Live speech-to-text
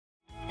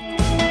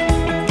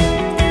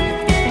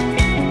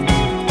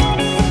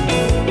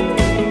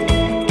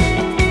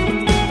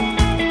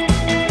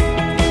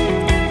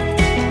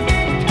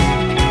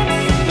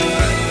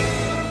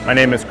My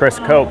name is Chris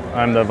Cope.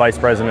 I'm the Vice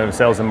President of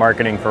Sales and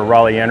Marketing for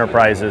Raleigh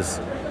Enterprises,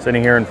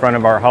 sitting here in front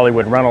of our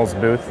Hollywood Rentals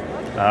booth.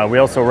 We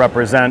also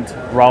represent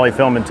Raleigh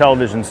Film and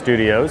Television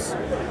Studios.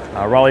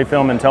 Raleigh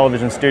Film and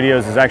Television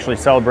Studios is actually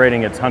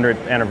celebrating its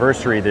 100th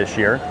anniversary this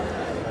year.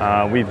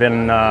 We've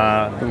been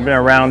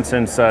around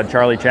since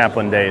Charlie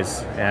Chaplin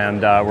days,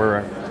 and we're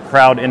a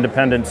proud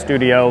independent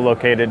studio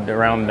located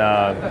around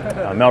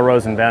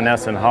Melrose and Van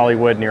Ness in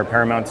Hollywood near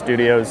Paramount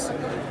Studios.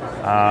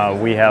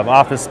 We have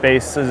office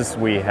spaces,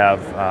 we have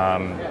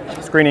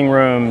screening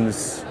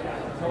rooms,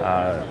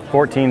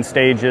 14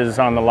 stages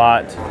on the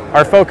lot.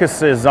 Our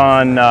focus is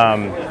on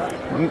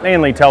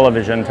mainly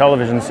television.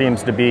 Television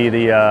seems to be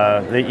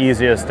the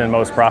easiest and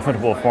most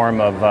profitable form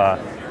of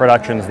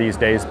productions these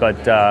days,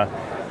 but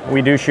we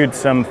do shoot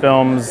some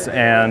films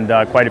and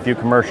quite a few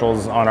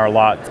commercials on our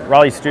lot.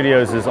 Raleigh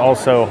Studios is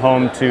also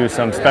home to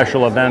some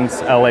special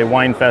events. LA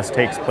Wine Fest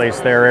takes place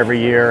there every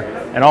year,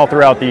 and all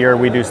throughout the year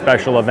we do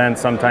special events.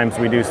 Sometimes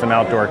we do some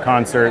outdoor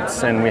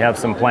concerts, and we have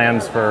some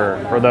plans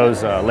for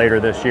those later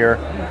this year.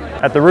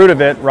 At the root of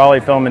it,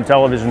 Raleigh Film and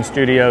Television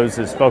Studios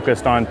is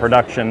focused on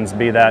productions,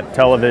 be that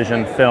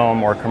television,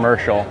 film, or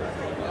commercial,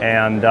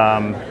 and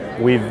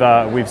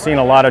we've seen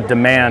a lot of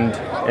demand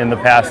in the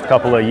past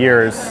couple of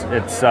years.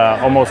 It's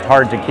almost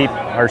hard to keep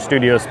our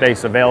studio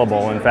space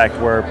available. In fact,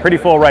 we're pretty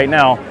full right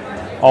now,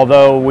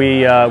 although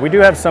we do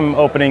have some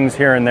openings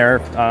here and there,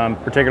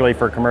 particularly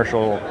for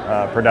commercial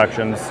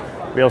productions.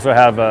 We also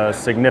have a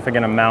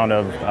significant amount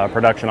of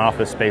production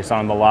office space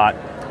on the lot,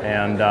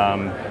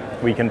 and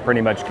we can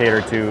pretty much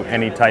cater to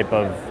any type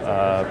of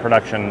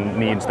production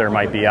needs there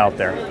might be out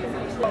there.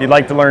 If you'd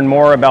like to learn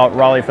more about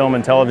Raleigh Film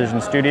and Television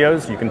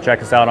Studios, you can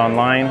check us out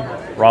online,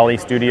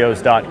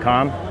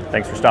 raleighstudios.com.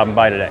 Thanks for stopping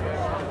by today.